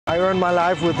I earn my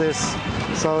life with this,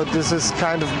 so this is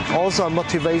kind of also a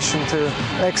motivation to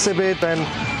exhibit and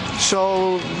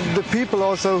show the people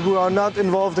also who are not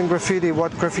involved in graffiti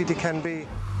what graffiti can be.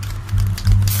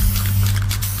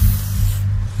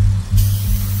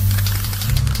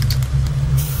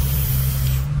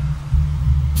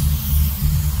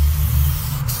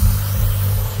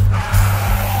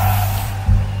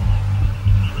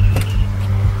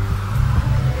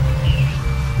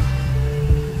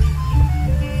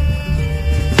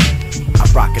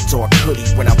 Rock a dark hoodie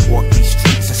when I walk these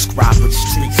streets. I scribe with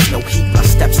streets, no heat, my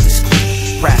steps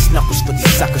discreet. Brass knuckles for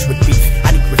these suckers with beef.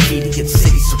 I need graffiti in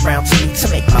cities surrounding me to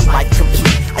make my life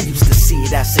complete. I used to see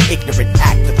it as an ignorant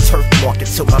act of turf mark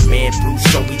until my man Bruce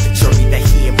showed me the journey that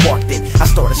he embarked in. I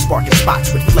started sparking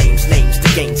spots with flames, names to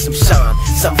gain some shine.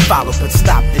 Some followed but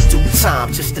stopped in due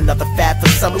time. Just another fad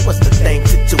for some, it was the thing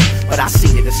to do. But I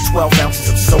seen it as 12 ounces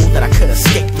of soul that I could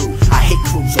escape through. I hate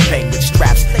crews who bang with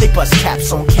straps. They bust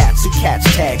caps on cats who catch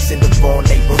tags in the wrong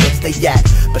neighborhoods they at.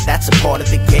 But that's a part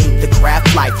of the game, the Graff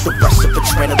life. The rush of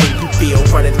adrenaline you feel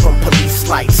running from police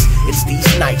lights. It's these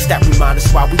nights that remind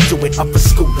us why we do it. Up for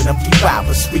school in a few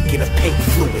hours, speaking of pink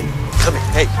fluid. Come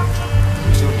here, hey. What are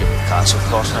you doing here? Picasso,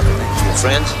 course, and everything. Your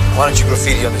friends? Why don't you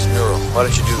graffiti on this mural? Why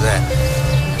don't you do that?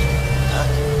 Huh?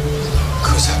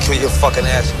 Cause I'll kill your fucking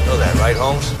ass. You know that, right,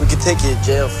 Holmes? We could take you to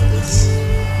jail for this.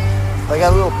 I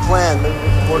got a little plan, maybe we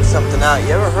can work something out.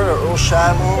 You ever heard of Earl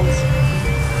Scheib, Holmes?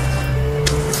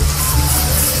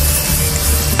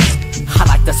 I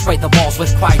like to spray the walls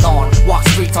with pride on. Walk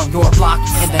streets on your block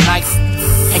in the night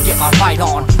and get my fight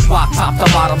on. Walk top to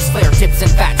bottoms, flare tips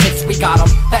and fat tips, we got them.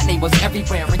 That name was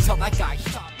everywhere until that guy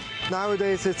shot.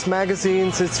 Nowadays it's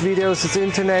magazines, it's videos, it's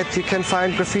internet, you can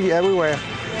find graffiti everywhere.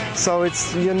 So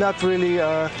you're not really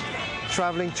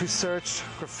traveling to search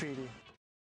graffiti.